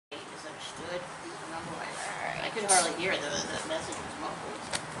could hardly hear the message was muffled.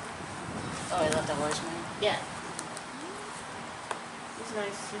 Oh, I left the voicemail? Yeah. He's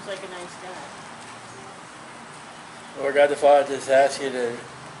nice. Seems like a nice guy. Lord God the Father, just ask you to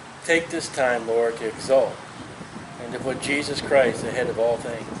take this time, Lord, to exalt and to put Jesus Christ ahead of all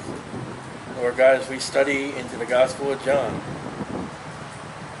things. Lord God, as we study into the Gospel of John,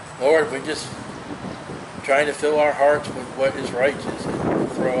 Lord, we're just trying to fill our hearts with what is righteous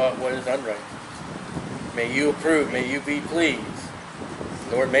and throw out what is unrighteous. May you approve, may you be pleased.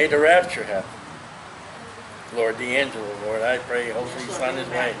 Lord, may the rapture happen. Lord D'Angelo, Lord, I pray, hopefully he's on his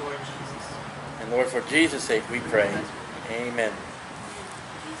way. And Lord, for Jesus' sake we pray. Amen.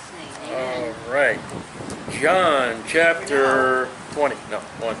 All right. John chapter 20. No,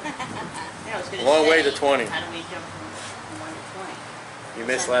 1. Yeah, Long way to 20. How do we jump from 1 to 20? You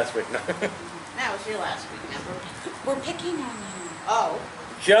missed last week. No. That was your last week, remember? We're picking on you. Oh.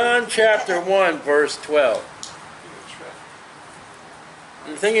 John chapter 1, verse 12.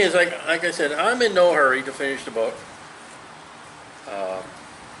 The thing is, like I said, I'm in no hurry to finish the book.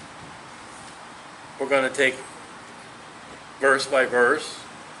 We're going to take verse by verse.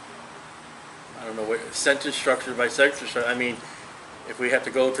 I don't know what sentence structure by sentence structure. I mean, if we have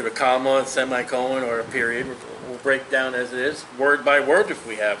to go to the comma, semicolon, or a period, we'll break down as it is, word by word if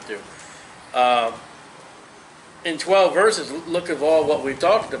we have to. In 12 verses, look at all what we've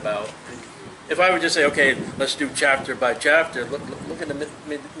talked about. If I would just say, okay, let's do chapter by chapter, look at the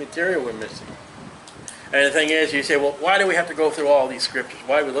material we're missing. And the thing is, you say, well, why do we have to go through all these scriptures?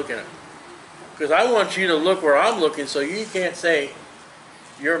 Why are we looking at them? Because I want you to look where I'm looking so you can't say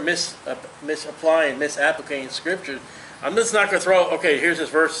you're misapplying, misapplicating scriptures. I'm just not going to throw, okay, here's this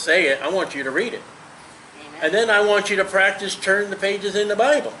verse, say it. I want you to read it. Amen. And then I want you to practice turning the pages in the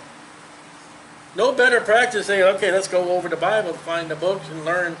Bible. No better practice saying, okay, let's go over the Bible, find the books, and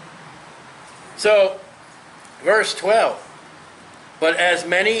learn. So, verse 12. But as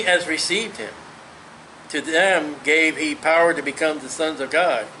many as received him, to them gave he power to become the sons of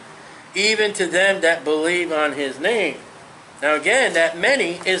God, even to them that believe on his name. Now again, that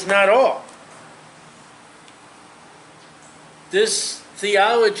many is not all. This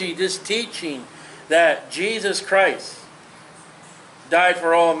theology, this teaching that Jesus Christ died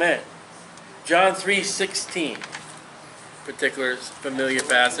for all men. John 3:16, particular familiar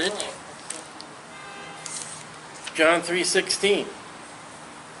passage. John 3:16.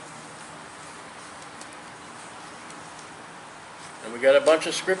 And we got a bunch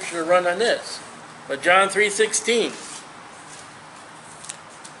of scripture to run on this. But John 3:16.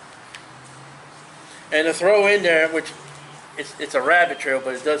 And to throw in there, which it's a rabbit trail,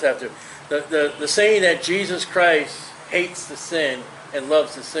 but it does have to. The saying that Jesus Christ hates the sin and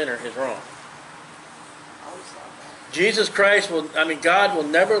loves the sinner is wrong. Jesus Christ God will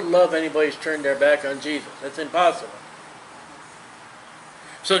never love anybody who's turned their back on Jesus. That's impossible.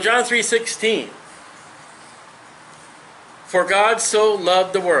 So John 3:16. For God so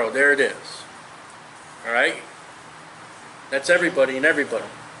loved the world. There it is. All right? That's everybody and everybody.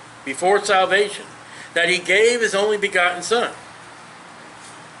 Before salvation. That he gave his only begotten Son.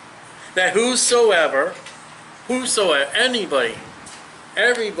 That whosoever, anybody,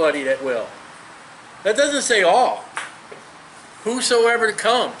 everybody that will. That doesn't say all. Whosoever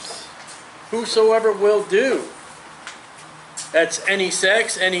comes, whosoever will do. That's any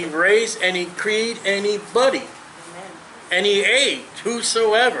sex, any race, any creed, anybody. Amen. Any age,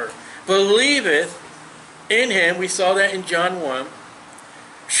 whosoever believeth in him, we saw that in John 1,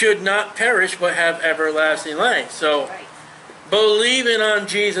 should not perish but have everlasting life. So, Right. believing on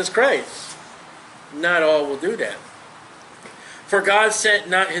Jesus Christ, not all will do that. For God sent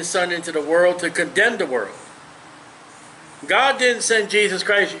not his Son into the world to condemn the world. God didn't send Jesus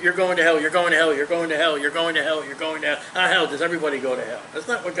Christ, you're going to hell, you're going to hell, you're going to hell, you're going to hell, you're going to hell. Not hell, does everybody go to hell? That's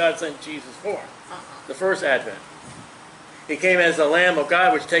not what God sent Jesus for. The first advent. He came as the Lamb of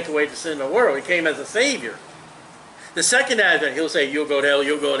God which take away the sin of the world. He came as a Savior. The second advent, he'll say, you'll go to hell,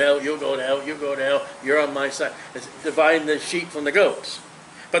 you'll go to hell, you'll go to hell, you'll go to hell, you're on my side. It's dividing the sheep from the goats.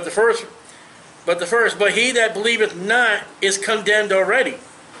 But he that believeth not is condemned already.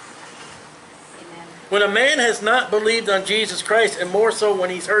 Amen. When a man has not believed on Jesus Christ, and more so when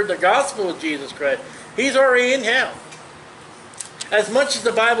he's heard the gospel of Jesus Christ, he's already in hell. As much as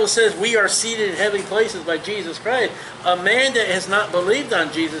the Bible says we are seated in heavenly places by Jesus Christ, a man that has not believed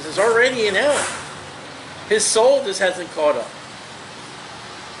on Jesus is already in hell. His soul just hasn't caught up.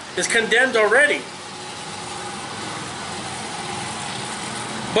 Is condemned already.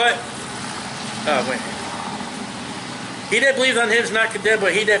 But, He that believes on him is not condemned,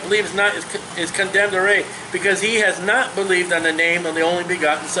 but he that believes not is condemned already, because he has not believed on the name of the only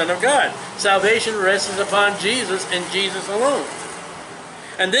begotten Son of God. Salvation rests upon Jesus and Jesus alone.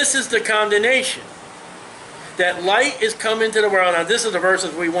 And this is the condemnation, that light is come into the world. Now this is the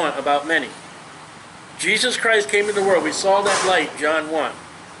verses we want about many. Jesus Christ came into the world. We saw that light, John 1.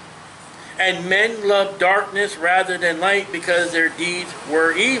 And men loved darkness rather than light, because their deeds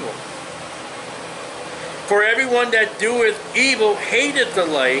were evil. For everyone that doeth evil hateth the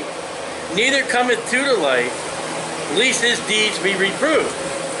light, neither cometh to the light, lest his deeds be reproved.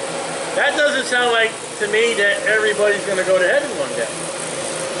 That doesn't sound like to me that everybody's going to go to heaven one day.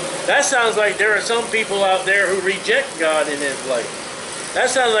 That sounds like there are some people out there who reject God in his light. That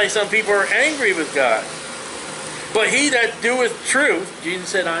sounds like some people are angry with God. But he that doeth truth, Jesus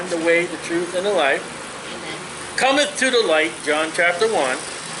said, I'm the way, the truth, and the life, cometh to the light, John chapter 1,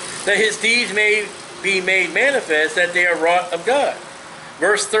 that his deeds may be made manifest, that they are wrought of God.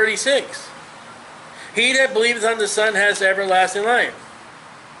 Verse 36. He that believeth on the Son has everlasting life.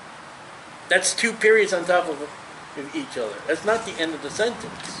 That's two periods on top of each other. That's not the end of the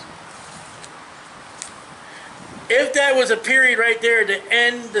sentence. If that was a period right there to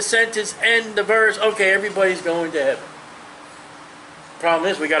end the sentence, end the verse, okay, everybody's going to heaven. Problem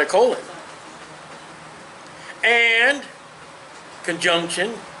is, we got a colon. And,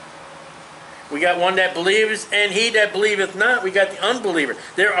 conjunction, we got one that believes, and he that believeth not. We got the unbeliever.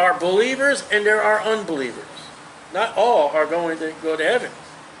 There are believers and there are unbelievers. Not all are going to go to heaven.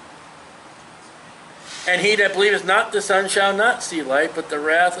 And he that believeth not the Son shall not see light, but the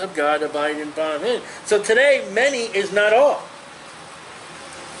wrath of God abideth upon him. So today, many is not all.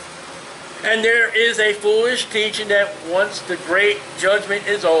 And there is a foolish teaching that once the great judgment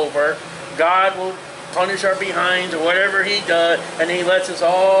is over, God will punish our behinds or whatever he does, and he lets us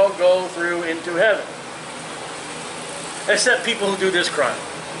all go through into heaven. Except people who do this crime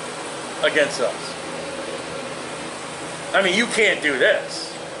against us. I mean, you can't do this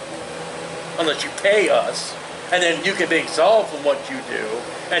unless you pay us, and then you can be absolved from what you do,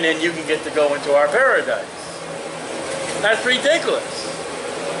 and then you can get to go into our paradise. That's ridiculous.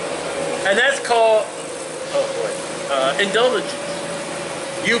 And that's called, indulgence.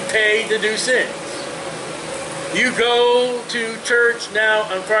 You pay to do sins. You go to church now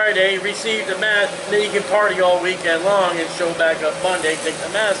on Friday, receive the Mass, and then you can party all weekend long and show back up Monday, take the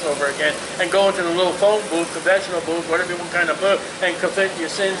Mass over again, and go into the little phone booth, confessional booth, whatever kind of booth, and confess your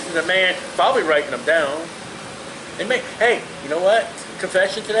sins to the man, probably writing them down. And hey, you know what?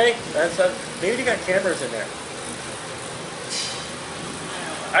 Confession today? Maybe they got cameras in there.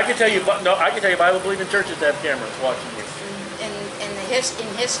 I can tell you, Bible-believing churches that have cameras watching you. In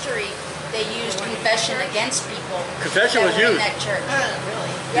history, they used confession against people. Confession was in used. that church.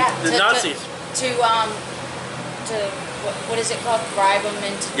 Really? Yeah. The Nazis. To what is it called? Bribe them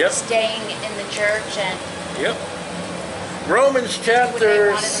into staying in the church and. Yep. Romans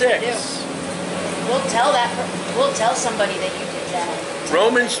chapter 6. We'll tell somebody that you did that.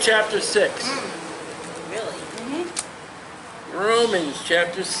 Romans chapter 6. Really? Mm-hmm. Romans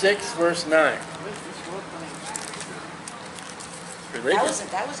chapter 6, verse 9. Religion.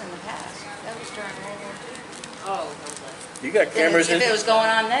 That was in the past. That was during World War II. Oh, okay. You got cameras If in. it was going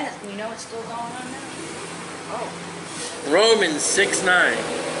on then, you know it's still going on now. Oh. Romans 6, 9.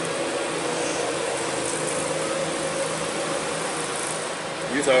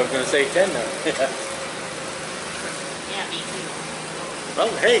 You thought I was going to say 10 now. Yeah, me too. Well,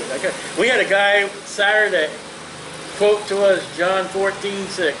 hey, we had a guy Saturday quote to us John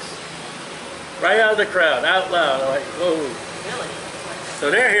 14:6. Right out of the crowd, out loud. I'm like, whoa. Really? So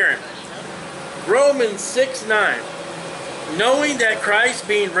they're hearing. Romans 6, 9. Knowing that Christ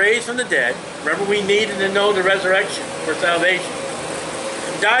being raised from the dead, remember we needed to know the resurrection for salvation,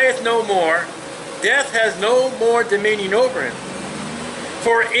 dieth no more, death has no more dominion over him.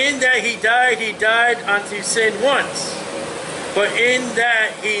 For in that he died unto sin once. But in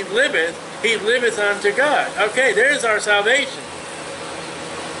that he liveth unto God. Okay, there's our salvation.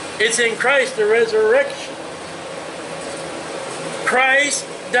 It's in Christ, the resurrection. Christ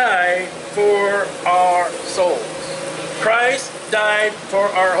died for our souls. Christ died for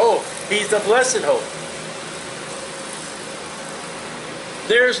our hope. He's the blessed hope.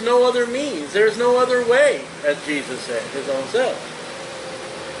 There's no other means. There's no other way, as Jesus said, his own self.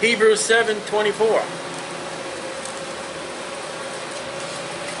 Hebrews 7:24.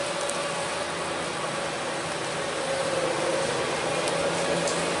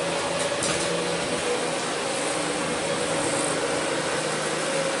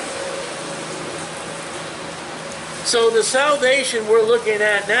 So the salvation we're looking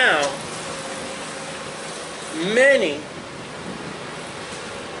at now, many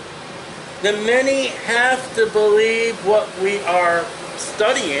The many have to believe what we are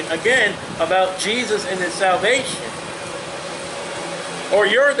studying, again, about Jesus and his salvation. Or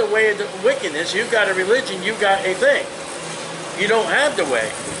you're the way of the wickedness. You've got a religion. You've got a thing. You don't have the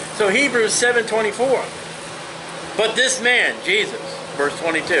way. So Hebrews 7:24. But this man, Jesus, verse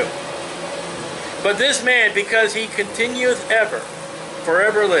 22. But this man, because he continueth ever,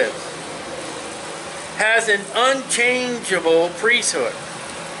 forever lives, has an unchangeable priesthood.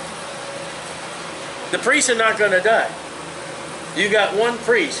 The priests are not going to die. You got one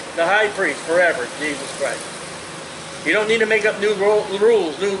priest, the high priest, forever, Jesus Christ. You don't need to make up new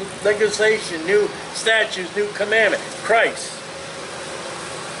rules, new legislation, new statutes, new commandments. Christ.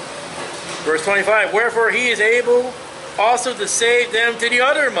 Verse 25, wherefore he is able also to save them to the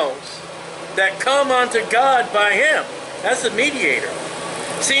uttermost, that come unto God by him. That's the mediator.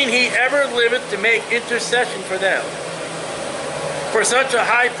 Seeing he ever liveth to make intercession for them. For such a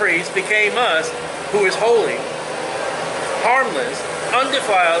high priest became us, who is holy, harmless,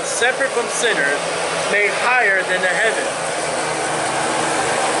 undefiled, separate from sinners, made higher than the heavens,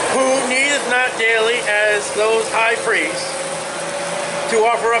 who needeth not daily as those high priests to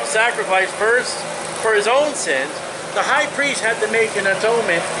offer up sacrifice first for his own sins. The high priest had to make an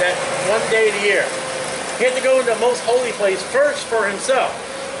atonement that one day a year. He had to go into the most holy place first for himself,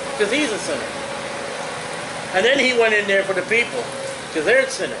 because he's a sinner. And then he went in there for the people, because they're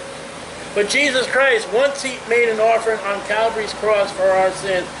sinners. But Jesus Christ, once he made an offering on Calvary's cross for our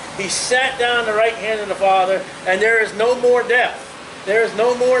sins, he sat down at the right hand of the Father, and there is no more death. There is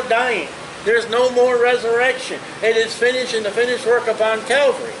no more dying. There's no more resurrection. It is finished in the finished work upon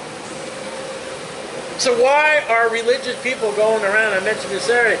Calvary. So why are religious people going around, I mentioned this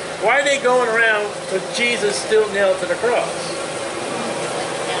earlier, why are they going around with Jesus still nailed to the cross?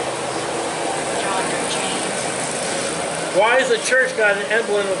 Why has the church got an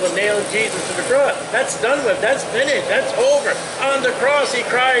emblem of a nail of Jesus to the cross? That's done with. That's finished. That's over. On the cross he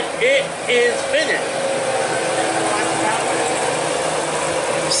cried, it is finished.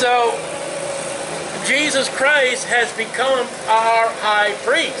 So, Jesus Christ has become our high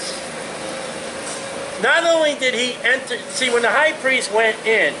priest. Not only did he enter, see, when the high priest went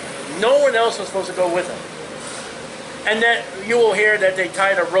in, no one else was supposed to go with him. And that you will hear that they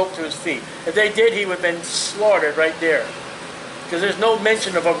tied a rope to his feet. If they did, he would have been slaughtered right there. Because there's no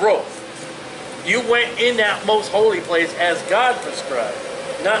mention of a rope. You went in that most holy place as God prescribed,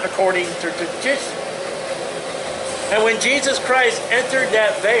 not according to tradition. And when Jesus Christ entered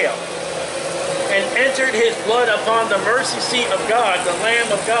that veil, and entered his blood upon the mercy seat of God, the Lamb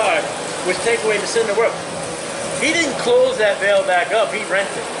of God, which take away the sin of the world, he didn't close that veil back up, he rent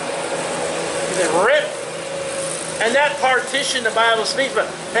it. He said, rip. And that partition the Bible speaks about,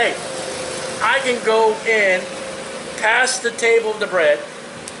 hey, I can go in past the table of the bread,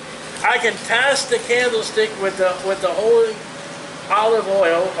 I can pass the candlestick with the holy olive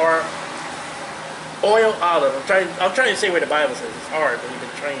oil, or oil olive. I'm trying to say what the Bible says. It's hard, but we've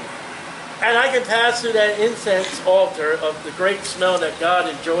been trained. And I can pass through that incense altar of the great smell that God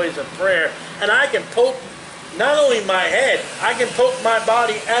enjoys of prayer. And I can poke not only my head, I can poke my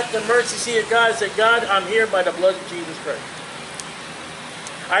body at the mercy seat of God and say, God, I'm here by the blood of Jesus Christ.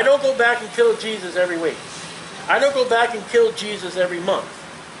 I don't go back and kill Jesus every week. I don't go back and kill Jesus every month.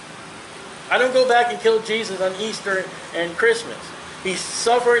 I don't go back and kill Jesus on Easter and Christmas. He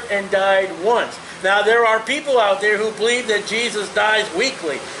suffered and died once. Now, there are people out there who believe that Jesus dies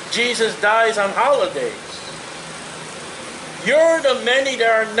weekly. Jesus dies on holidays. You're the many that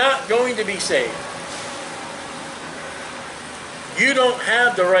are not going to be saved. You don't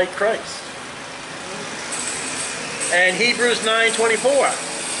have the right Christ. And Hebrews 9:24.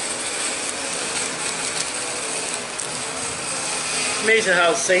 It's amazing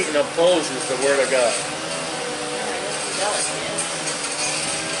how Satan opposes the Word of God.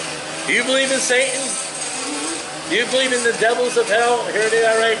 Do you believe in Satan? Do you believe in the devils of hell? Here they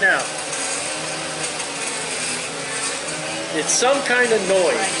are right now. It's some kind of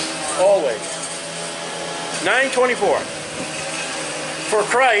noise, always. 9:24. For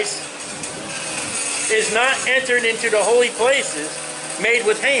Christ is not entered into the holy places made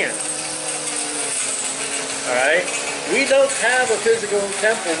with hands. Alright? We don't have a physical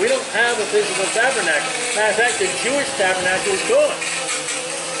temple. We don't have a physical tabernacle. Matter of fact, the Jewish tabernacle is gone.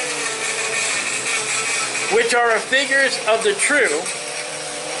 Which are figures of the true.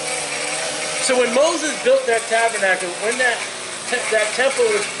 So when Moses built that tabernacle, when that temple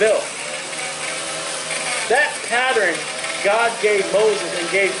was built, that pattern God gave Moses and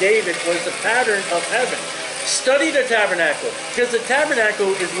gave David was the pattern of heaven. Study the tabernacle, because the tabernacle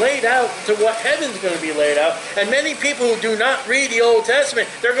is laid out to what heaven's going to be laid out. And many people who do not read the Old Testament,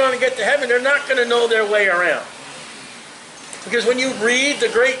 they're going to get to heaven, they're not going to know their way around. Because when you read the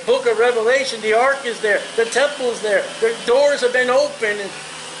great book of Revelation, the ark is there, the temple is there, the doors have been opened, and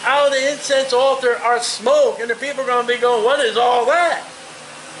out of the incense altar are smoke, and the people are going to be going, what is all that?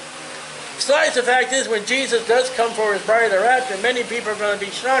 Besides, the fact is, when Jesus does come for his bride of the rapture, many people are going to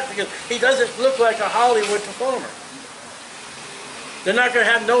be shocked because he doesn't look like a Hollywood performer. They're not going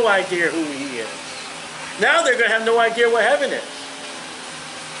to have no idea who he is. Now they're going to have no idea what heaven is.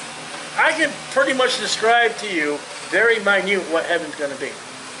 I can pretty much describe to you very minute what heaven's going to be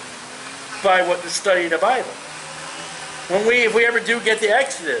by what the study of the Bible. If we ever do get to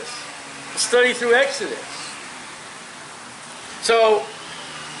Exodus, study through Exodus. So,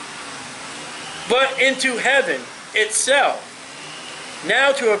 but into heaven itself,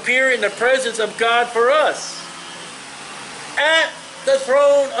 now to appear in the presence of God for us. At the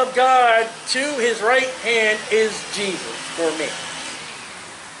throne of God, to his right hand is Jesus for me.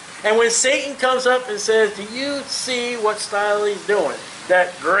 And when Satan comes up and says, do you see what style he's doing?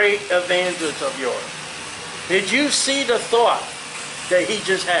 That great evangelist of yours. Did you see the thought that he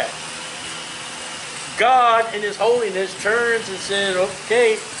just had? God in his holiness turns and says,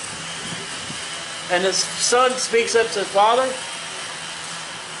 okay. And the son speaks up and says, Father,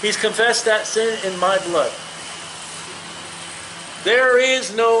 he's confessed that sin in my blood. There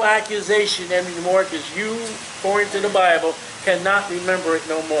is no accusation anymore because you, according to the Bible, cannot remember it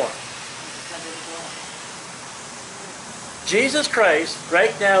no more. Jesus Christ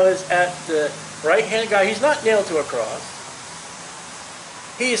right now is at the right hand of God. He's not nailed to a cross.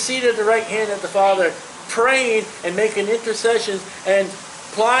 He is seated at the right hand of the Father, praying and making intercessions and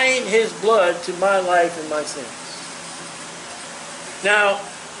applying his blood to my life and my sins. Now,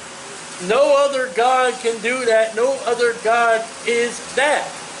 no other God can do that. No other God is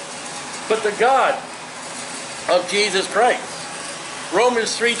that. But the God of Jesus Christ.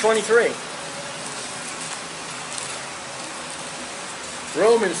 Romans 3:23.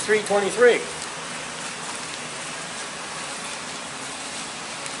 Romans 3:23.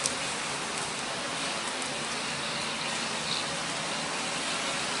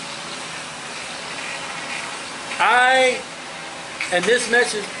 And this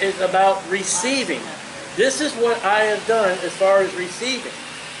message is about receiving. This is what I have done as far as receiving.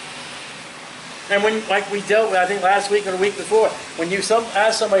 And when, like we dealt with, I think last week or the week before, when you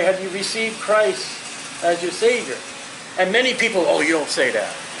ask somebody, have you received Christ as your Savior? And many people, oh, you don't say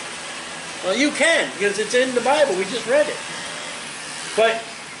that. Well, you can, because it's in the Bible. We just read it. But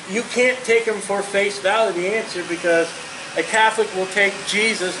you can't take them for face value, the answer, because a Catholic will take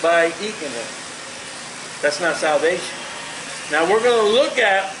Jesus by eating him. That's not salvation. Now we're going to look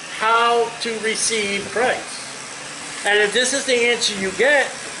at how to receive Christ. And if this is the answer you get,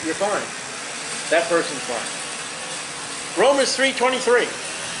 you're fine. That person's fine. Romans 3:23.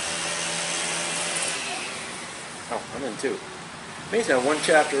 Oh, I'm in 2. Means I'm one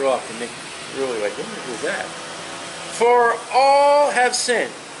chapter off to make really like, what was that? For all have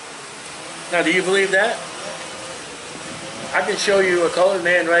sinned. Now, do you believe that? I can show you a colored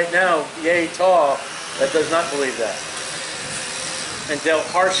man right now, yay tall, that does not believe that. And dealt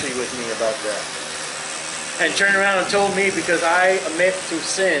harshly with me about that. And turned around and told me because I admit to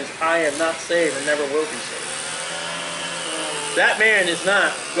sins, I am not saved and never will be saved. That man is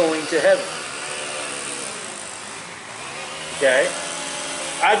not going to heaven. Okay?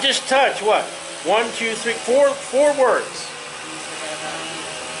 I just touched what? 1, 2, 3, 4 words.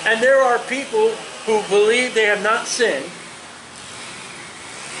 And there are people who believe they have not sinned.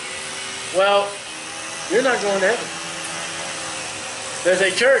 Well, you're not going to heaven. There's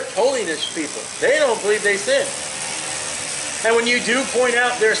a church, holiness people. They don't believe they sin. And when you do point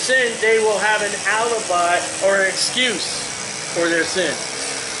out their sin, they will have an alibi or an excuse for their sin.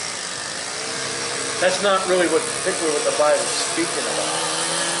 That's not really particularly what the Bible is speaking about.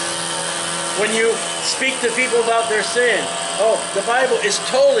 When you speak to people about their sin, oh, the Bible is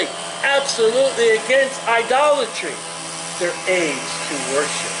totally, absolutely against idolatry. They're aids to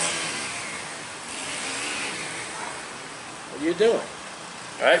worship. What are you doing?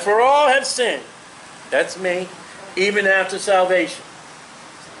 All right, for all have sinned. That's me, even after salvation.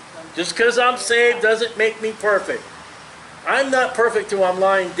 Just because I'm saved doesn't make me perfect. I'm not perfect till I'm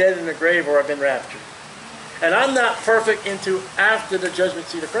lying dead in the grave or I've been raptured. And I'm not perfect until after the judgment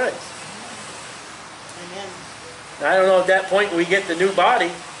seat of Christ. Amen. I don't know at that point we get the new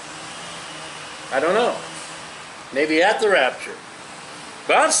body. I don't know. Maybe at the rapture.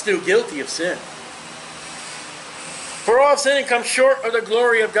 But I'm still guilty of sin. For all have sinned and come short of the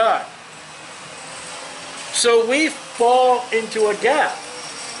glory of God. So we fall into a gap.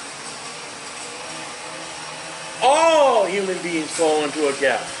 All human beings fall into a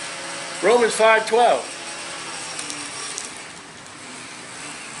gap. Romans 5:12.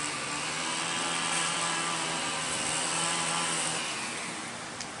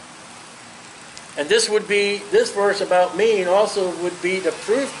 And this verse about me, and also would be the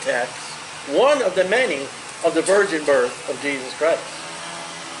proof text, one of the many, of the virgin birth of Jesus Christ.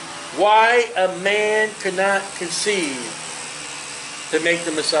 Why a man could not conceive to make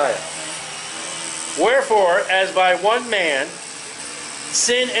the Messiah. Wherefore, as by one man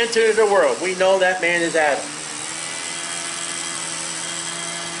sin entered the world. We know that man is Adam.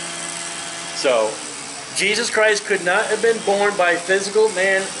 So, Jesus Christ could not have been born by physical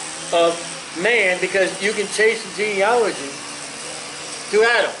man of man, because you can trace the genealogy to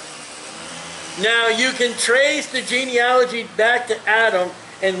Adam. Now, you can trace the genealogy back to Adam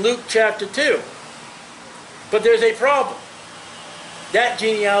in Luke chapter 2. But there's a problem. That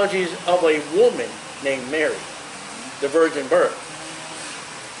genealogy is of a woman named Mary, the virgin birth.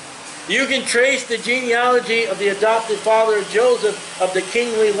 You can trace the genealogy of the adopted father of Joseph, of the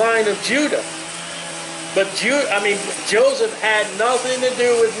kingly line of Judah. But Joseph had nothing to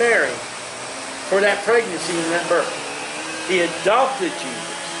do with Mary for that pregnancy and that birth. He adopted Jesus.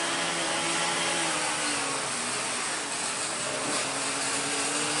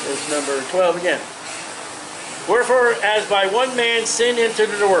 Verse number 12 again. Wherefore, as by one man sin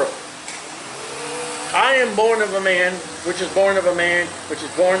entered the world. I am born of a man, which is born of a man, which is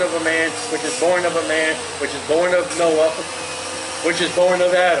born of a man, which is born of a man, which is born of Noah, which is born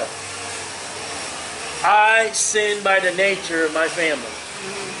of Adam. I sin by the nature of my family.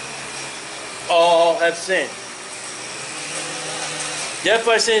 All have sinned. Death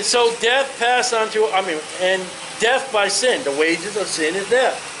by sin. So death passed on to, and death by sin. The wages of sin is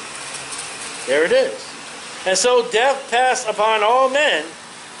death. There it is. And so death passed upon all men,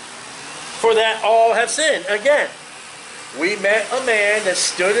 for that all have sinned. Again, we met a man that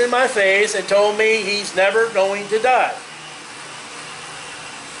stood in my face and told me he's never going to die.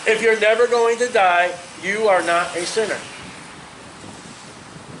 If you're never going to die, you are not a sinner.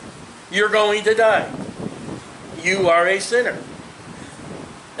 You're going to die. You are a sinner.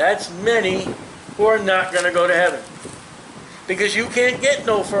 That's many who are not going to go to heaven. Because you can't get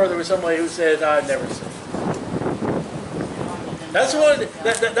no further with somebody who says, I've never sinned. That's one of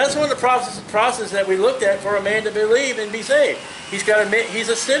the process that we looked at for a man to believe and be saved. He's got to admit he's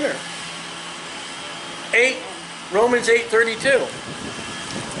a sinner. Romans 8:32.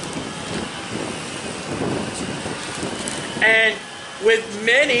 And with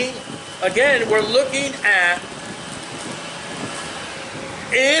many, again, we're looking at,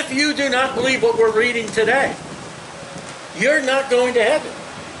 if you do not believe what we're reading today, you're not going to heaven.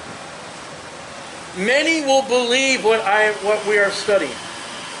 Many will believe what we are studying.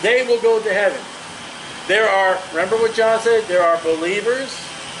 They will go to heaven. Remember what John said? There are believers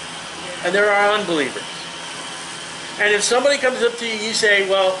and there are unbelievers. And if somebody comes up to you, you say,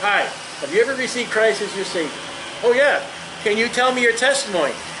 well, hi, have you ever received Christ as your Savior? Oh yeah. Can you tell me your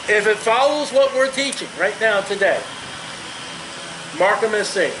testimony? If it follows what we're teaching right now today, mark them as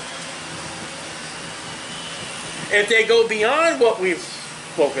saved. If they go beyond what we've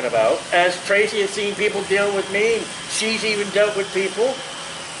spoken about, as Tracy has seen people dealing with me, and she's even dealt with people,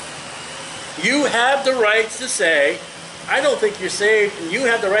 you have the rights to say, I don't think you're saved, and you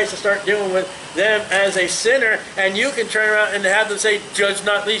have the rights to start dealing with them as a sinner, and you can turn around and have them say, judge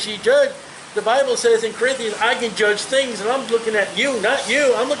not, lest ye judge. The Bible says in Corinthians, I can judge things, and I'm looking at you, not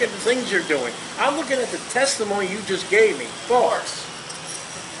you. I'm looking at the things you're doing. I'm looking at the testimony you just gave me. False.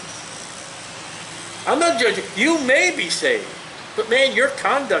 I'm not judging. You may be saved, but man, your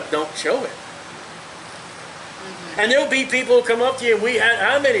conduct don't show it. And there'll be people who come up to you, and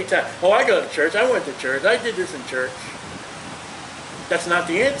how many times? Oh, I go to church. I went to church. I did this in church. That's not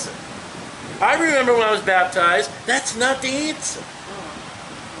the answer. I remember when I was baptized. That's not the answer.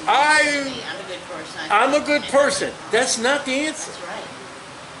 I'm a good person. I'm a good person. That's not the answer. That's right.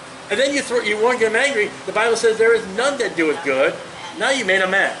 And then you want to get them angry. The Bible says there is none that doeth good. Now you made them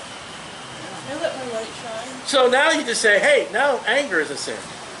mad. I let my light shine. So now you just say, hey, now anger is a sin.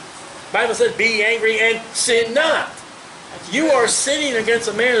 The Bible says be angry and sin not. You are sinning against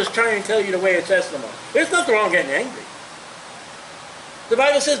a man who's trying to tell you the way of testimony. There's nothing wrong with getting angry. The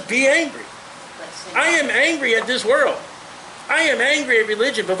Bible says be angry. I am angry at this world. I am angry at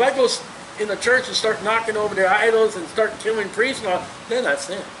religion, but if I go in the church and start knocking over their idols and start killing priests and all, then that's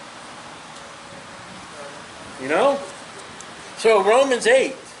sin. You know? So Romans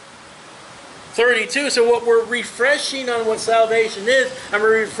 8:32. So what we're refreshing on what salvation is, and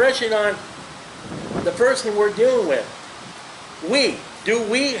we're refreshing on the person we're dealing with. Do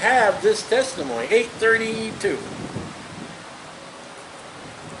we have this testimony? 8:32.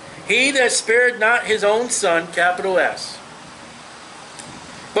 He that spared not his own son, capital S,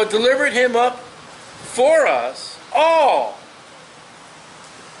 but delivered him up for us all.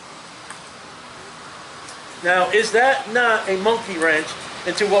 Now, is that not a monkey wrench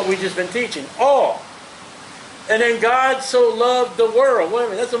into what we've just been teaching? All. And then God so loved the world. Wait a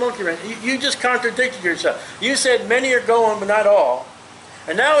minute, that's a monkey wrench. You just contradicted yourself. You said many are going, but not all.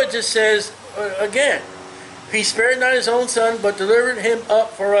 And now it just says, again, he spared not his own son, but delivered him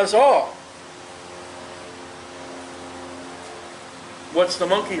up for us all. What's the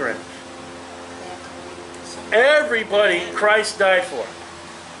monkey wrench? Everybody Christ died for.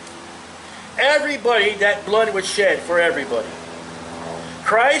 Everybody, that blood was shed for everybody.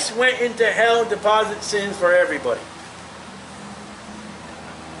 Christ went into hell and deposited sins for everybody.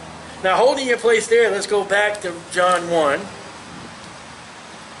 Now, holding your place there, let's go back to John 1,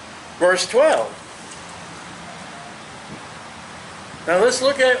 verse 12. Now, let's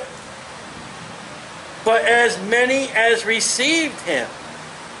look at, but as many as received him.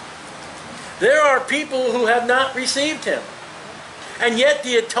 There are people who have not received him. And yet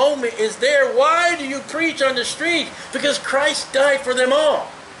the atonement is there. Why do you preach on the street? Because Christ died for them all.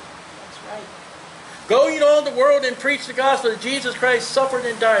 That's right. Go ye to all the world and preach the gospel that Jesus Christ suffered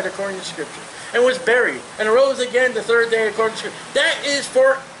and died according to Scripture, and was buried, and arose again the third day according to Scripture. That is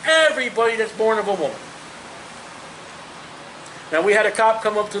for everybody that's born of a woman. Now, we had a cop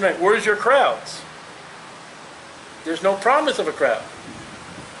come up tonight. Where's your crowds? There's no promise of a crowd.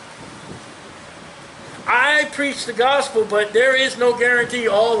 I preach the gospel, but there is no guarantee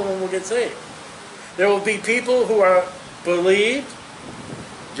all of them will get saved. There will be people who are believed,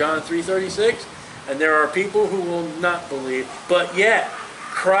 John 3:36, and there are people who will not believe. But yet,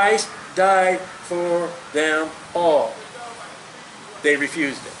 Christ died for them all. They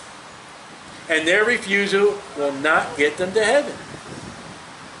refused it. And their refusal will not get them to heaven.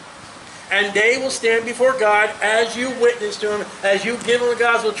 And they will stand before God as you witness to Him, as you give them a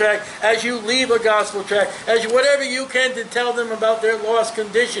gospel tract, as you leave a gospel tract, as you, whatever you can to tell them about their lost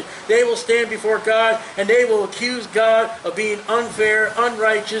condition. They will stand before God and they will accuse God of being unfair,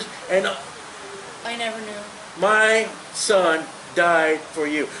 unrighteous, and I never knew. my son died for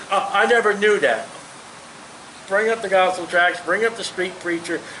you. I never knew that. Bring up the gospel tracts, bring up the street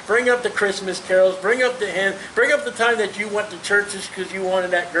preacher, bring up the Christmas carols, bring up the hymn, bring up the time that you went to churches because you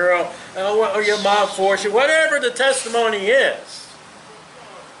wanted that girl, or your mom forced you, whatever the testimony is.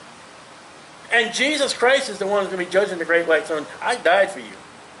 And Jesus Christ is the one who's going to be judging the great white throne. I died for you.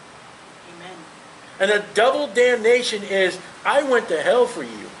 Amen. And the double damnation is, I went to hell for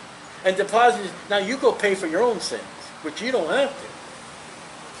you and deposited. Now you go pay for your own sins, which you don't have to.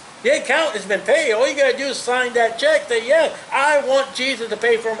 The account has been paid. All you got to do is sign that check. Say, yeah, I want Jesus to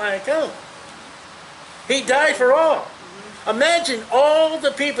pay for my account. He died for all. Imagine all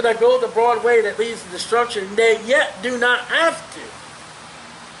the people that go the broad way that leads to destruction, and they yet do not have to.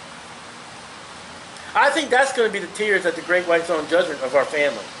 I think that's going to be the tears at the great white throne judgment of our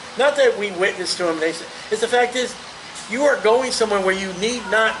family. Not that we witness to them. They say, it's the fact is, you are going somewhere where you need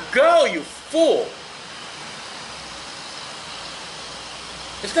not go, you fool.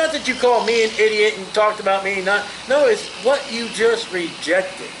 It's not that you call me an idiot and talked about me. No, it's what you just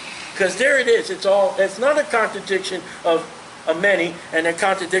rejected. Because there it is. It's not a contradiction of many and a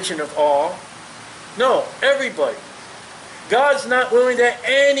contradiction of all. No, everybody. God's not willing that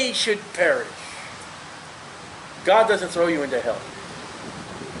any should perish. God doesn't throw you into hell.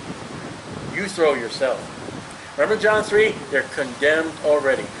 You throw yourself. Remember John 3? They're condemned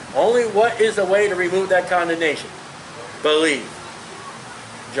already. Only what is the way to remove that condemnation? Believe.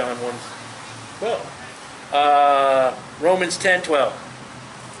 John 1:12. Romans 10:12.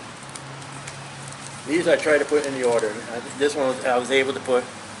 These I try to put in the order. This one I was able to put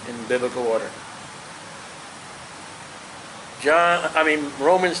in biblical order.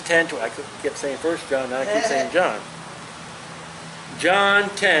 Romans 10:12. I kept saying 1 John, now I keep saying John. John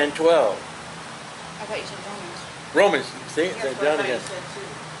 10:12. I thought you said Romans. Romans, see? That's Say what John I again. said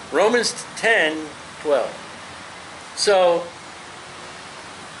too. Romans 10:12. So,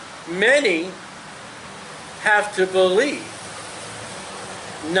 many have to believe,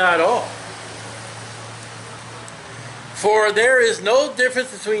 not all. For there is no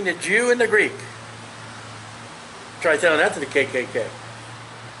difference between the Jew and the Greek. Try telling that to the KKK,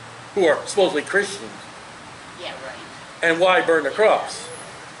 who are supposedly Christians. Yeah, right. And why burn the cross?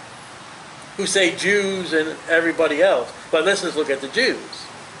 Who say Jews and everybody else. But let's just look at the Jews.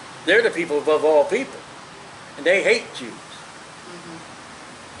 They're the people above all people. And they hate Jews.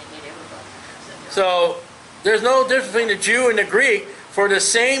 They hate everybody. So there's no difference between the Jew and the Greek, for the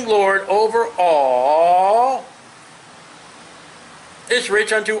same Lord over all is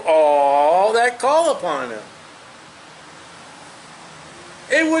rich unto all that call upon him.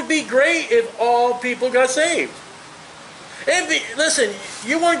 It would be great if all people got saved. Listen,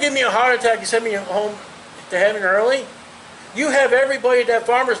 you want to give me a heart attack and send me home to heaven early? You have everybody at that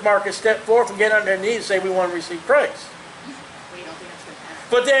farmer's market step forth and get on their knees and say, we want to receive Christ. We don't think it's going to happen.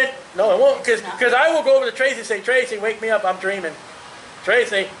 But then, no, it won't, because I will go over to Tracy and say, Tracy, wake me up, I'm dreaming.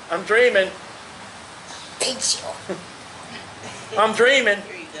 Tracy, I'm dreaming. Thanks, I'm dreaming.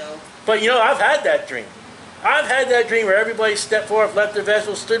 Here you go. But you know, I've had that dream. I've had that dream where everybody stepped forth, left their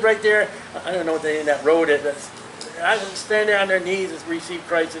vessel, stood right there. I don't know what they in that road is. I stand there on their knees and receive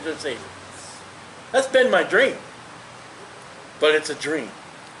Christ as their Savior. That's been my dream. But it's a dream.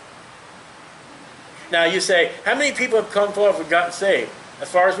 Now you say, how many people have come forth and gotten saved?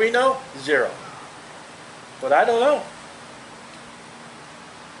 As far as we know, 0. But I don't know.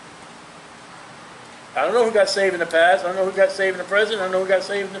 I don't know who got saved in the past. I don't know who got saved in the present. I don't know who got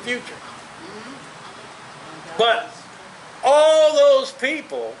saved in the future. But all those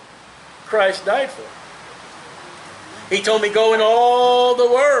people, Christ died for. He told me, go in all the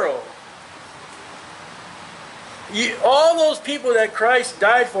world. All those people that Christ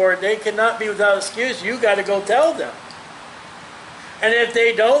died for, they cannot be without excuse. You got to go tell them. And if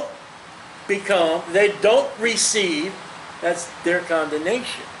they don't receive, that's their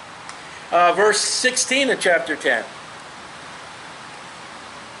condemnation. Verse 16 of chapter 10.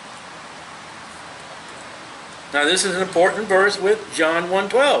 Now this is an important verse with John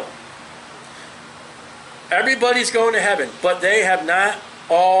 1:12. Everybody's going to heaven, but they have not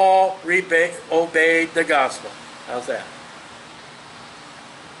all obeyed the gospel. How's that?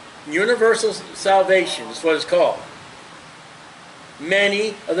 Universal salvation is what it's called.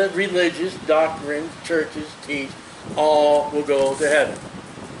 Many of the religious doctrines, churches teach all will go to heaven.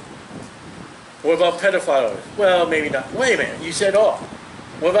 What about pedophiles? Well, maybe not. Wait a minute, you said all.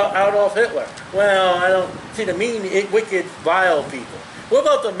 What about Adolf Hitler? Well, I don't see the mean, wicked, vile people. What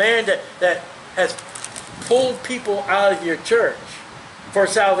about the man that has pulled people out of your church for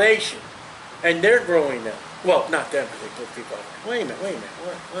salvation, and they're growing up? Well, not them, but they pull people out. Wait a minute.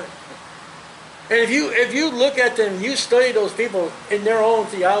 What? And if you look at them, you study those people in their own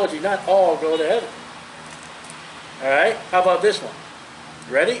theology, not all go to heaven. All right? How about this one?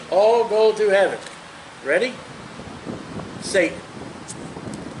 Ready? All go to heaven. Ready? Satan.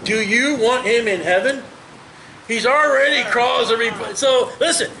 Do you want him in heaven? He's already caused a reply. So,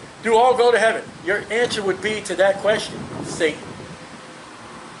 listen. Do all go to heaven? Your answer would be to that question, Satan.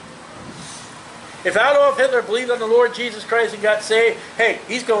 If Adolf Hitler believed on the Lord Jesus Christ and got saved, hey,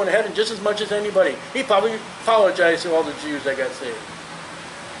 he's going to heaven just as much as anybody. He probably apologized to all the Jews that got saved.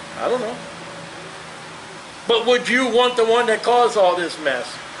 I don't know. But would you want the one that caused all this mess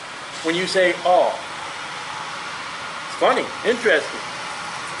when you say all? It's funny, interesting.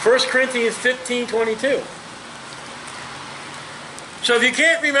 1 Corinthians 15:22. So if you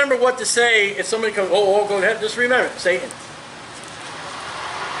can't remember what to say, if somebody comes, all go to heaven, just remember, Satan.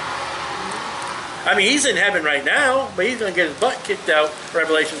 I mean, he's in heaven right now, but he's going to get his butt kicked out,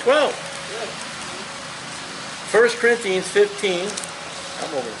 Revelation 12. 1 Corinthians 15,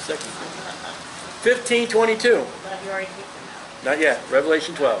 I'm over the second. 15:22. But you already kicked them out. Not yet,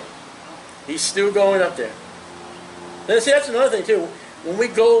 Revelation 12. He's still going up there. Now, see, that's another thing too. When we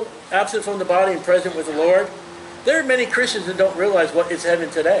go absent from the body and present with the Lord, there are many Christians that don't realize what is heaven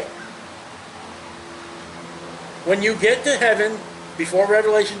today. When you get to heaven before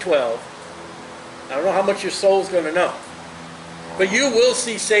Revelation 12, I don't know how much your soul's going to know, but you will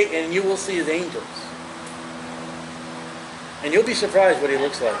see Satan and you will see his angels. And you'll be surprised what he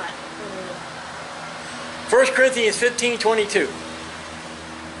looks like. 1 Corinthians 15:22.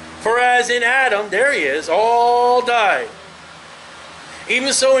 For as in Adam, there he is, all died.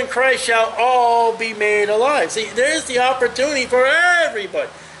 Even so in Christ shall all be made alive. See, there's the opportunity for everybody.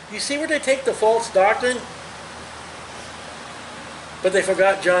 You see where they take the false doctrine? But they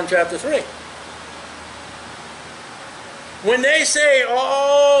forgot John chapter 3. When they say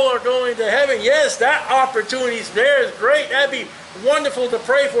all are going to heaven, yes, that opportunity's there is great. That'd be wonderful to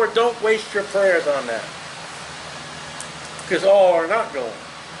pray for. Don't waste your prayers on that. Because all are not going.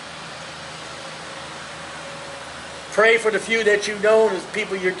 Pray for the few that you know and the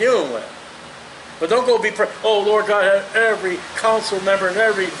people you're dealing with. But don't go be praying, oh Lord God, have every council member and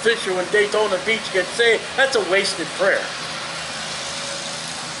every official in Daytona Beach get saved. That's a wasted prayer.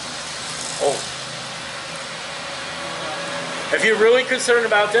 Oh. If you're really concerned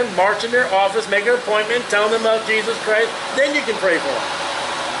about them, march in their office, make an appointment, tell them about Jesus Christ, then you can pray for them.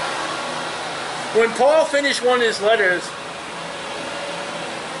 When Paul finished one of his letters,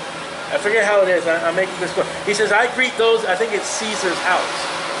 I forget how it is, I'm making this point. He says, I greet those, I think it's Caesar's house.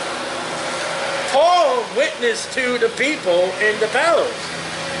 Paul witnessed to the people in the palace.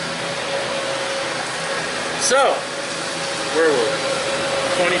 So, where were we?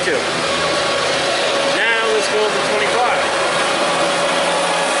 22. Now let's go to 25.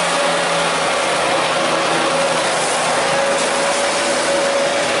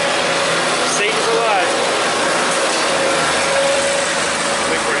 Satan's alive.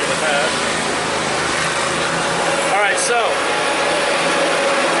 Wait for him to pass. Alright, so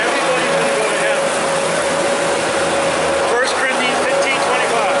everybody's going to go to heaven. 1 Corinthians 15:25.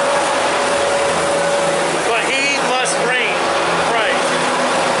 But he must reign, Christ.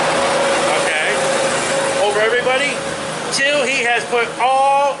 Okay? Over everybody till he has put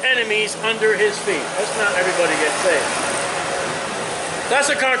all enemies under his feet. That's not everybody gets saved. That's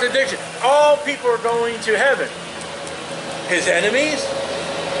a contradiction. All people are going to heaven. His enemies?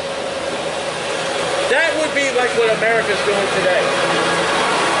 That would be like what America's doing today.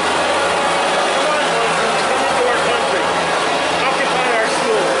 Come on, Muslims, come into our country. Occupy our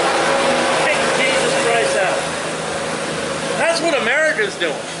schools. Take Jesus Christ out. That's what America's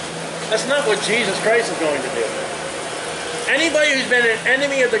doing. That's not what Jesus Christ is going to do. Anybody who's been an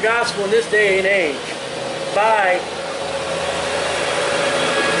enemy of the gospel in this day and age,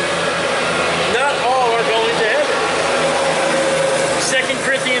 not all are going to heaven. 2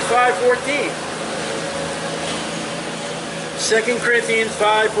 Corinthians 5:14. 2 Corinthians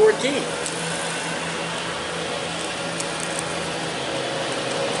 5:14.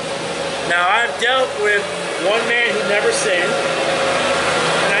 Now I've dealt with one man who never sinned,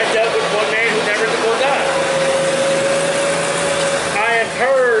 and I've dealt with one man who never will die. I have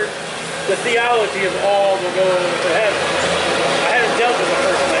heard the theology of all will go to heaven. I haven't dealt with a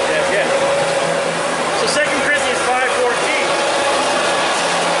person like that yet. So 2 Corinthians 5:14.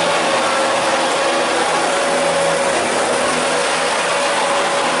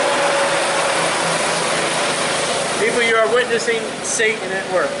 People, you are witnessing Satan at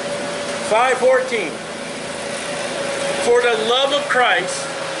work. 5:14. For the love of Christ.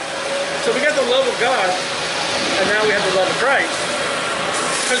 So we got the love of God, and now we have the love of Christ.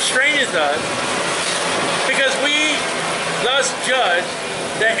 Constraineth us, because we thus judge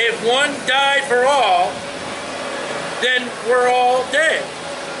that if one died for all, then we're all dead.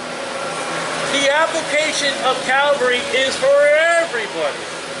 The application of Calvary is for everybody.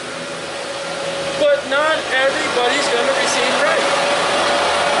 But not everybody's going to receive Christ.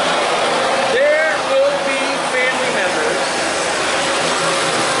 There will be family members.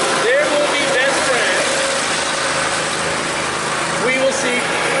 There will be best friends. We will see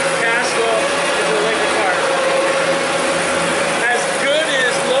cast off into the lake of fire. As good and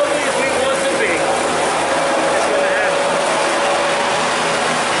as lovely as we want to be, it's going to happen.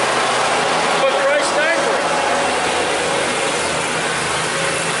 But Christ died for us.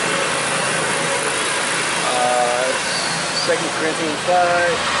 2 Corinthians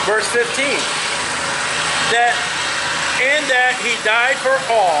 5, verse 15. That he died for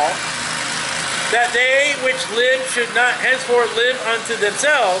all, that they which live should not henceforth live unto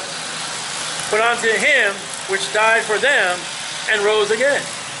themselves, but unto him which died for them and rose again.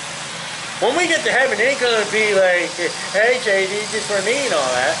 When we get to heaven, it ain't going to be like, hey, JD, just for me and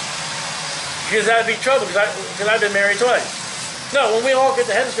all that. Because that'd be trouble, because I've been married twice. No, when we all get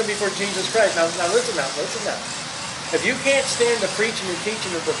to heaven, it's going to be for Jesus Christ. Now listen now. If you can't stand the preaching and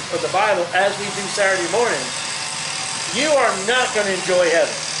teaching of the Bible as we do Saturday morning, you are not going to enjoy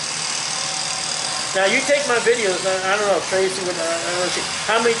heaven. Now, you take my videos, I don't know, Tracy, I don't know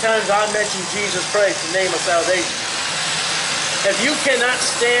how many times I mentioned Jesus Christ, the name of salvation. If you cannot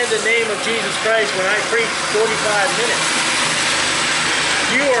stand the name of Jesus Christ when I preach 45 minutes,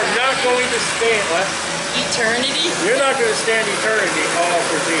 you are not going to stand, what? Eternity? You're not going to stand eternity all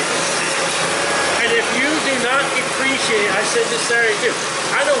for Jesus. And if you do not appreciate it, I said this Saturday too,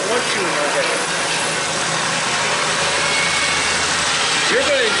 I don't want you in my heaven. You're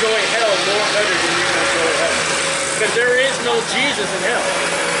going to enjoy hell more better than you're going to enjoy heaven. Because there is no Jesus in hell.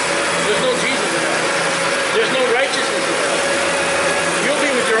 There's no Jesus in hell. There's no righteousness in hell. You'll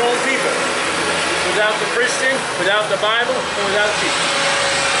be with your own people. Without the Christian, without the Bible, and without Jesus.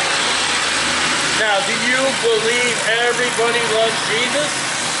 Now, do you believe everybody loves Jesus?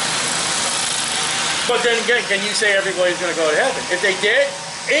 But then again, can you say everybody's going to go to heaven? If they did,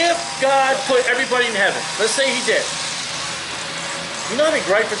 if God put everybody in heaven, let's say he did. You know how many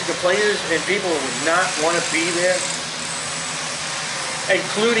gripers and complainers and people would not want to be there?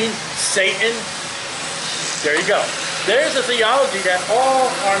 Including Satan. There you go. There's a theology that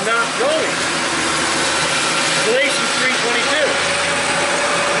all are not going. Galatians 3:22.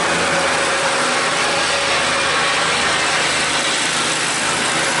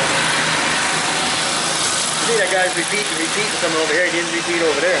 See, that guy's repeating something over here. He didn't repeat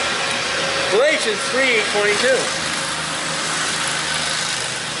over there. Galatians 3:22.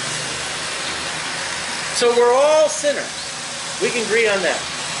 So we're all sinners. We can agree on that.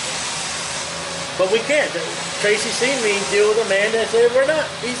 But we can't. Tracy's seen me deal with a man that said we're not.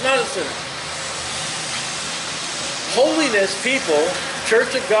 He's not a sinner. Holiness people,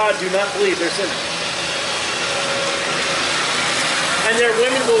 Church of God, do not believe they're sinners. And their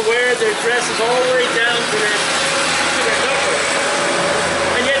women will wear their dresses all the way down to their knuckles.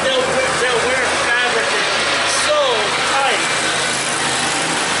 And yet they'll wear fabric that's so tight,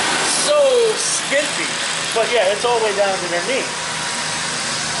 so skimpy. But yeah, it's all the way down to their knee.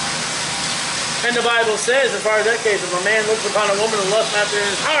 And the Bible says, as far as that case, if a man looks upon a woman and lusts after in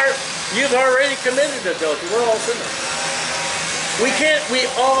his heart, you've already committed adultery. We're all sinners. We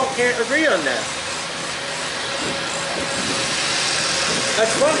all can't agree on that.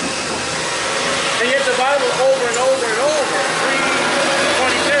 That's funny. And yet the Bible over and over and over,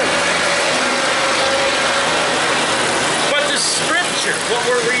 3:22. But the Scripture, what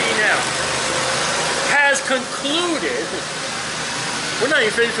we're reading now, has concluded, we're not even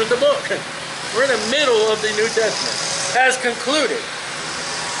finished with the book. We're in the middle of the New Testament. Has concluded,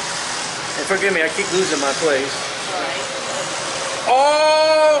 and forgive me, I keep losing my place.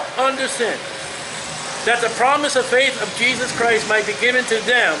 All under sin, that the promise of faith of Jesus Christ might be given to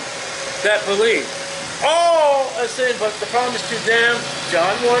them that believe. All are sin, but the promise to them,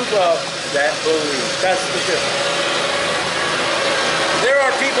 John 1:12, that believe. That's the difference. There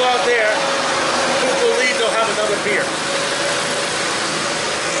are people out there who believe they'll have another beer.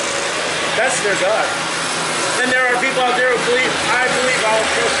 That's their God. And there are people out there who believe, I believe I'll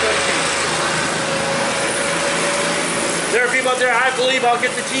trust on Jesus. There are people out there, I believe I'll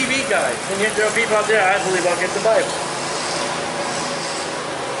get the TV guide. And yet there are people out there, I believe I'll get the Bible.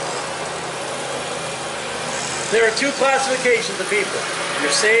 There are two classifications of people.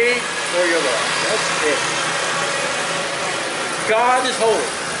 You're saved or you're lost. That's it. God is holy.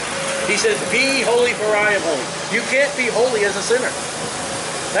 He says, be holy for I am holy. You can't be holy as a sinner.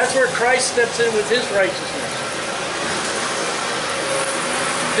 That's where Christ steps in with his righteousness.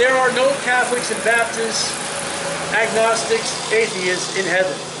 There are no Catholics and Baptists, agnostics, atheists in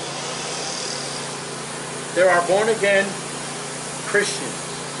heaven. There are born-again Christians,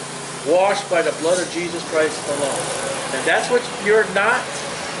 washed by the blood of Jesus Christ alone. And that's what you're not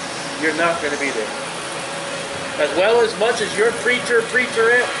going to be there. As well as much as your preacher,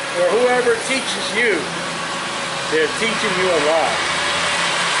 preacherette, or whoever teaches you, they're teaching you a lie.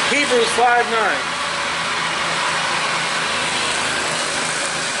 Hebrews 5:9.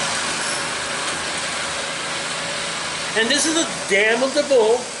 And this is a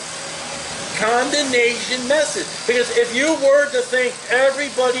damnable condemnation message. Because if you were to think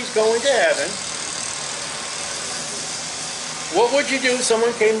everybody's going to heaven, what would you do if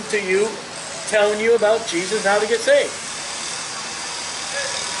someone came to you telling you about Jesus and how to get saved?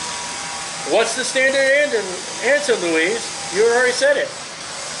 What's the standard answer, Louise? You already said it.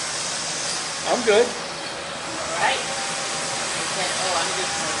 I'm good. All right. He said, oh, I'm good.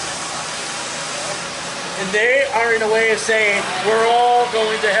 And they are in a way of saying, we're all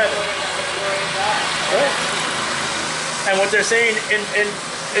going to heaven. Right? And what they're saying in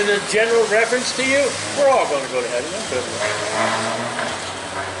the general reference to you, we're all going to go to heaven. I'm good.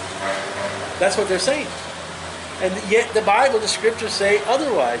 That's what they're saying. And yet the Bible, the scriptures say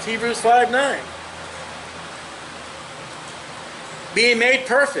otherwise. Hebrews 5:9. Being made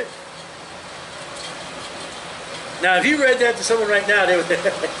perfect. Now, if you read that to someone right now, they would think,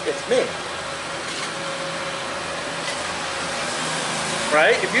 it's me.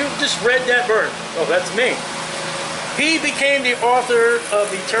 Right? If you just read that verse, oh, that's me. He became the author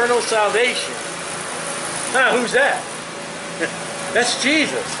of eternal salvation. Now, who's that? That's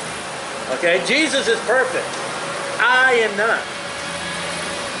Jesus. Okay? Jesus is perfect. I am not.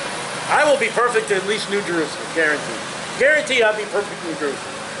 I will be perfect at least New Jerusalem, guaranteed. Guarantee I'll be perfect in New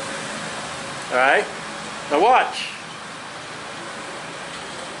Jerusalem. Alright? Now watch.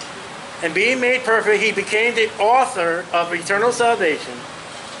 And being made perfect, he became the author of eternal salvation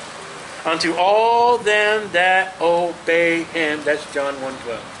unto all them that obey him. That's John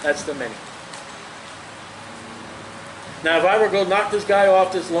 1:12. That's the many. Now, if I were to go knock this guy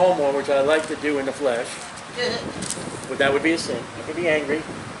off this lawnmower, which I like to do in the flesh, that would be a sin. I could be angry.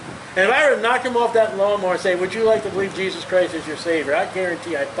 And if I were to knock him off that lawnmower and say, would you like to believe Jesus Christ is your Savior? I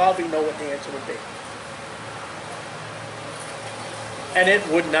guarantee I probably know what the answer would be. And it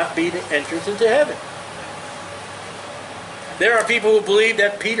would not be the entrance into heaven. There are people who believe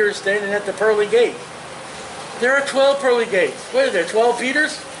that Peter is standing at the pearly gate. There are 12 pearly gates. What are there, 12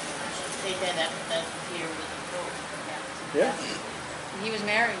 Peters? They said that Peter was a Yeah. He was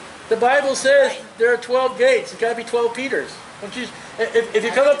married. The Bible says there are 12 gates. It's got to be 12 Peters. Don't you, if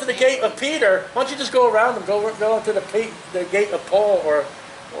you come up to the gate of Peter, why don't you just go around them? Go up to the gate of Paul or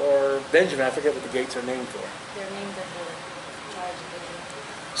Benjamin. I forget what the gates are named for. They're named after the tribes of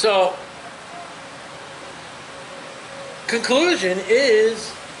Israel. So, conclusion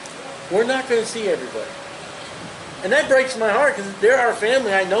is, we're not going to see everybody. And that breaks my heart, because there are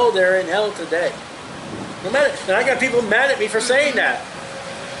family I know they're in hell today. No matter, and I got people mad at me for saying that.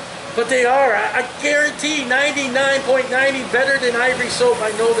 But they are. I guarantee 99.90 better than ivory soap.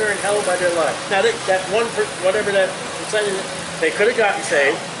 I know they're in hell by their life. Now, that one, whatever that percentage, they could have gotten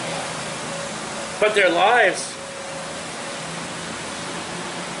saved. But their lives,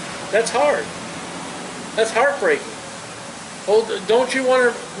 that's hard. That's heartbreaking. Oh, don't you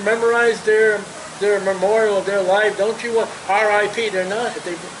want to memorize their memorial of their life? Don't you want R.I.P.? They're not, if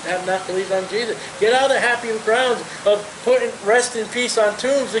they have not believed on Jesus. Get out of happy grounds of putting rest in peace on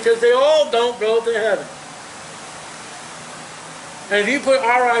tombs, because they all don't go to heaven. And if you put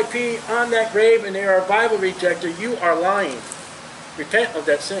R.I.P. on that grave and they are a Bible rejecter, you are lying. Repent of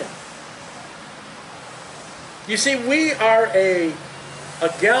that sin. You see, we are a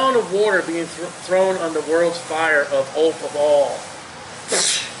gallon of water being thrown on the world's fire of hope of all.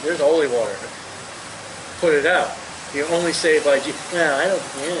 There's holy water. Put it out. You're only saved by Jesus. Well, I don't.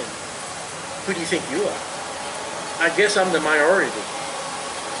 Yeah. Who do you think you are? I guess I'm the minority,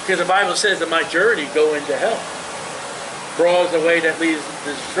 because the Bible says the majority go into hell. Broad is the way that leads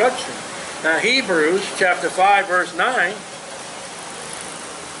to destruction. Now, Hebrews chapter 5, verse 9.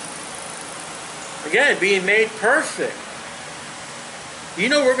 Again, being made perfect. You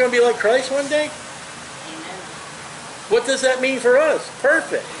know we're going to be like Christ one day? Amen. What does that mean for us?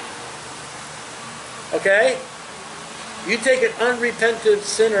 Perfect. Okay? You take an unrepentant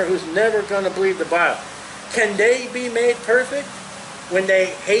sinner who's never going to believe the Bible. Can they be made perfect when they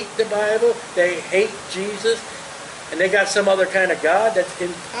hate the Bible, they hate Jesus, and they got some other kind of God? That's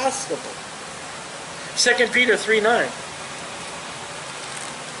impossible. 2 Peter 3:9.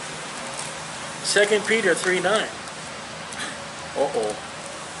 2 Peter 3:9. Uh-oh.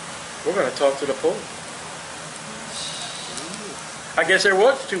 We're going to talk to the Pope. I guess there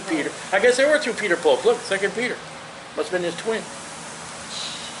was two Peter. I guess there were two Peter Popes. Look, 2 Peter. Must have been his twin.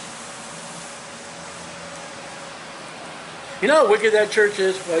 You know how wicked that church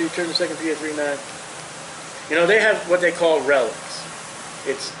is while you turn to 2 Peter 3:9? You know, they have what they call relics.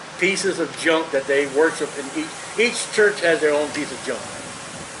 It's pieces of junk that they worship, and each church has their own piece of junk.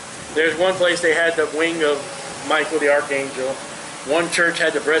 There's one place they had the wing of Michael the Archangel. One church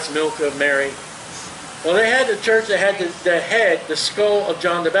had the breast milk of Mary. Well, they had the church that had the head, the skull of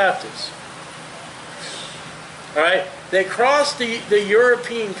John the Baptist. All right? They crossed the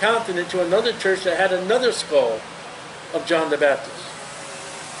European continent to another church that had another skull of John the Baptist.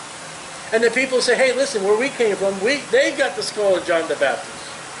 And the people say, hey, listen, where we came from, they got the skull of John the Baptist.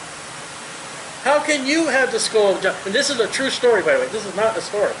 How can you have the skull of John? And this is a true story, by the way. This is not a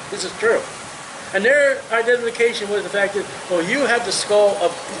story. This is true. And their identification was the fact that, well, you have the skull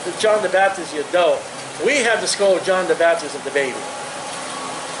of John the Baptist, the adult. We have the skull of John the Baptist of the baby.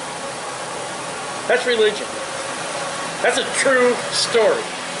 That's religion. That's a true story.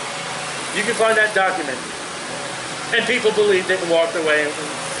 You can find that documented. And people believed it and walked away and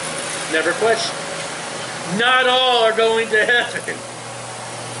never questioned. Not all are going to heaven.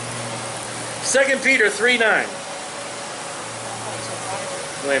 2 Peter 3:9.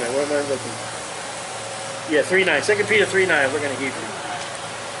 Wait a minute, where am I looking? Yeah, 3:9. 2 Peter 3:9. I'm looking at Hebrew.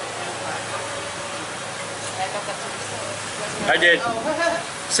 I did.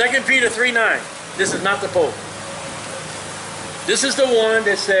 2 Peter 3:9. This is not the Pope. This is the one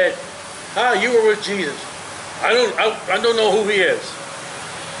that said, you were with Jesus. I don't know who he is.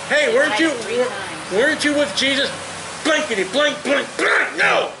 Hey, weren't you with Jesus? Blankety, blank, blank, blank.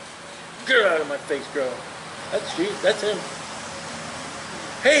 No! Get out of my face, girl. That's Jesus. That's him.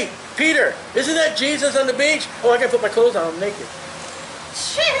 Hey, Peter, isn't that Jesus on the beach? Oh, I gotta put my clothes on. I'm naked.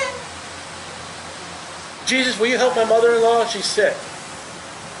 Jesus, will you help my mother-in-law? She's sick.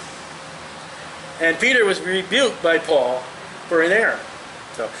 And Peter was rebuked by Paul for an error.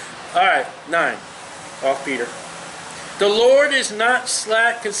 So, all right, 9. Off Peter. The Lord is not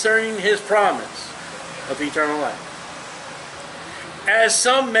slack concerning his promise of eternal life, as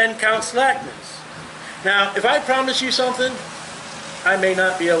some men count slackness. Now, if I promise you something, I may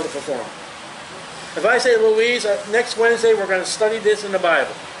not be able to perform. If I say, Louise, next Wednesday we're going to study this in the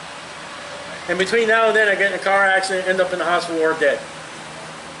Bible, And between now and then, I get in a car accident, end up in the hospital or dead.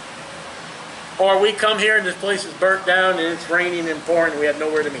 Or we come here and this place is burnt down and it's raining and pouring and we have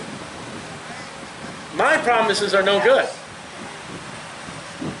nowhere to meet. My promises are no good.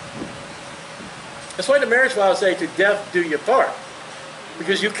 That's why the marriage vows say, to death do you part.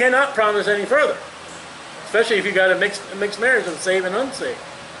 Because you cannot promise any further. Especially if you got a mixed marriage of saved and unsaved.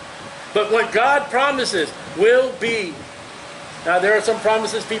 But what God promises will be. Now there are some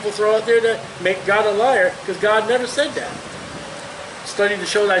promises people throw out there that make God a liar, because God never said that. Study to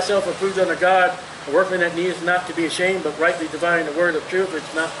show thyself approved unto God, a workman that needs not to be ashamed, but rightly dividing the word of truth, which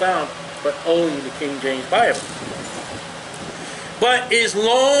is not found, but only in the King James Bible. But is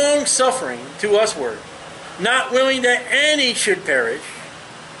long-suffering to usward, not willing that any should perish,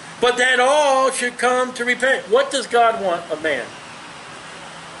 but that all should come to repent. What does God want of man?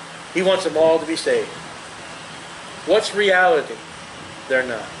 He wants them all to be saved. What's reality? They're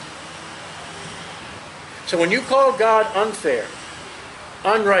not. So when you call God unfair,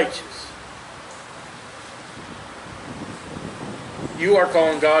 unrighteous, you are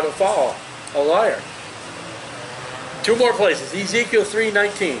calling God a fool, a liar. Two more places. Ezekiel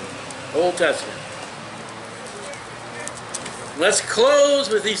 3:19, Old Testament. Let's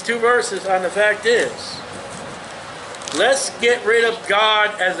close with these two verses on the fact is, let's get rid of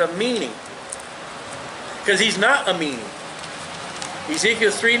God as a meaning. Because he's not a meaning.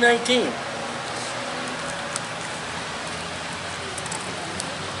 Ezekiel 3:19.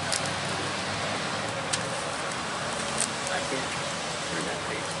 I can't turn that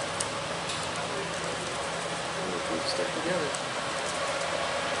page. We'll put stuff together.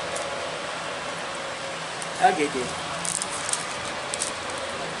 I'll get there.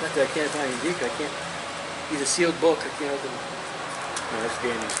 Not that I can't find Ezekiel. I can't. He's a sealed book. I can't open it. No, that's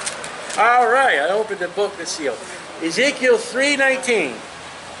Daniel. All right, I opened the book that's sealed. Ezekiel 3:19.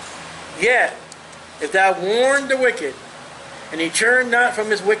 Yet, if thou warn the wicked, and he turn not from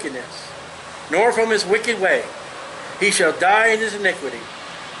his wickedness, nor from his wicked way, he shall die in his iniquity,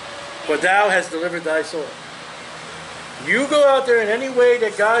 for thou hast delivered thy soul. You go out there in any way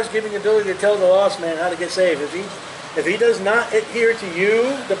that God's giving the ability to tell the lost man how to get saved. If he does not adhere to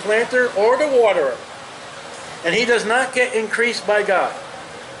you, the planter or the waterer, and he does not get increased by God,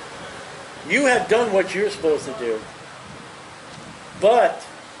 you have done what you're supposed to do. But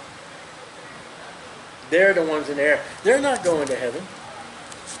they're the ones in the air. They're not going to heaven.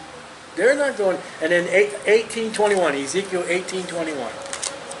 They're not going. And then 18:21, Ezekiel 18:21.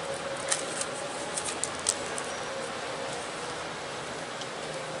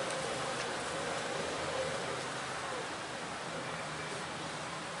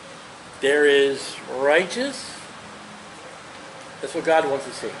 There is righteous. That's what God wants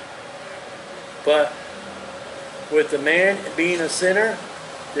to see. But with the man being a sinner,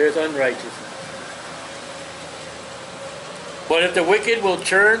 there's unrighteousness. But if the wicked will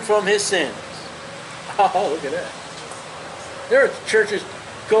turn from his sins, oh, look at that. There are churches,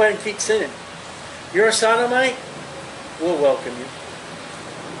 go ahead and keep sinning. You're a sodomite, we'll welcome you.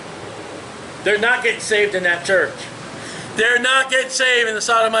 They're not getting saved in that church. They're not getting saved in the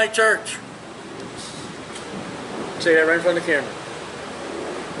sodomite church. Say that right in front of the camera.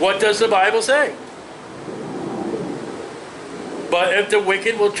 What does the Bible say? But if the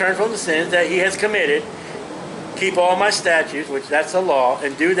wicked will turn from the sins that he has committed, keep all my statutes, which that's the law,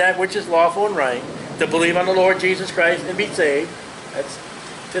 and do that which is lawful and right, to believe on the Lord Jesus Christ and be saved, that's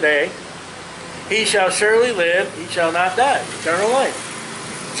today, he shall surely live, he shall not die, eternal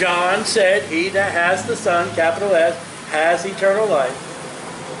life. John said, he that has the Son, capital S, has eternal life.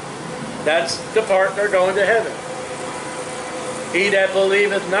 That's the part they're going to heaven. He that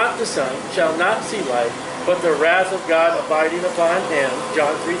believeth not the Son shall not see life, but the wrath of God abiding upon him.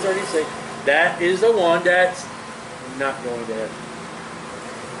 John 3:36. That is the one that's not going to heaven.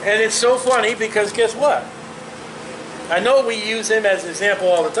 And it's so funny because guess what? I know we use him as an example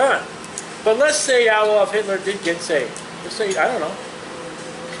all the time. But let's say Adolf Hitler did get saved. Let's say, I don't know.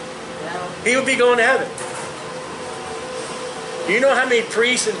 He would be going to heaven. Do you know how many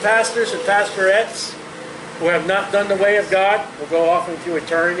priests and pastors and pastorettes who have not done the way of God will go off into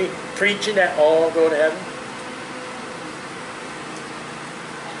eternity preaching that all go to heaven?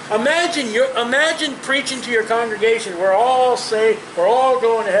 Imagine preaching to your congregation, we're all saved, we're all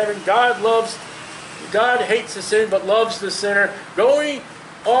going to heaven, God hates the sin but loves the sinner, going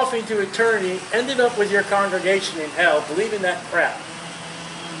off into eternity, ended up with your congregation in hell, believing that crap.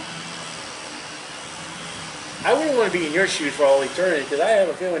 I wouldn't want to be in your shoes for all eternity, because I have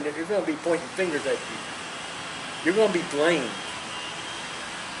a feeling that you're going to be pointing fingers at you. You're going to be blamed.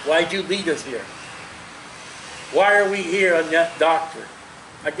 Why'd you lead us here? Why are we here on that doctrine?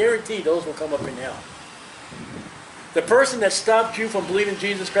 I guarantee those will come up in hell. The person that stopped you from believing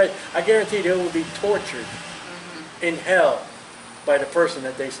Jesus Christ, I guarantee they will be tortured in hell by the person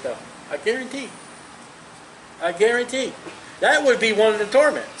that they stopped. I guarantee. I guarantee. That would be one of the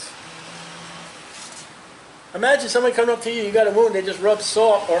torments. Imagine somebody coming up to you, you got a wound, they just rub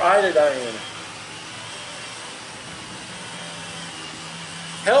salt or iodine in it.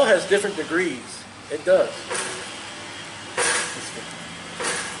 Hell has different degrees. It does.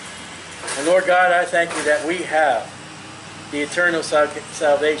 And Lord God, I thank you that we have the eternal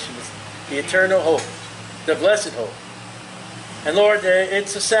salvation, the eternal hope, the blessed hope. And Lord,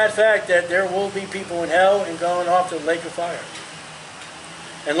 it's a sad fact that there will be people in hell and going off to the lake of fire.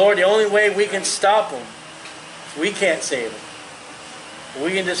 And Lord, the only way we can stop them, we can't save them.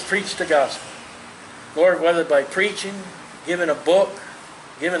 We can just preach the gospel. Lord, whether by preaching, giving a book,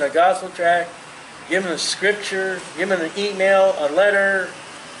 giving a gospel tract, giving a scripture, giving an email, a letter,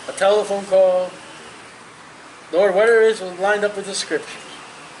 a telephone call. Lord, whatever it is lined up with the scriptures.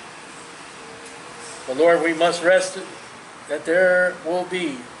 But Lord, we must rest that there will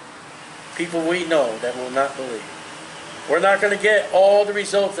be people we know that will not believe. We're not going to get all the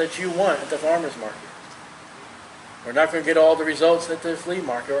results that you want at the farmer's market. We're not going to get all the results at the flea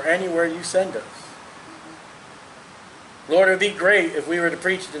market or anywhere you send us. Lord, it would be great if we were to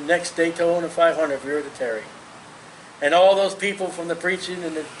preach the next Daytona 500 if we were to tarry. And all those people from the preaching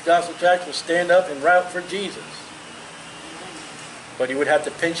and the gospel tract will stand up and rout for Jesus. But he would have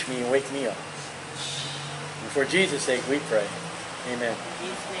to pinch me and wake me up. And for Jesus' sake we pray. Amen. In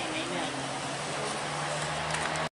Jesus' name,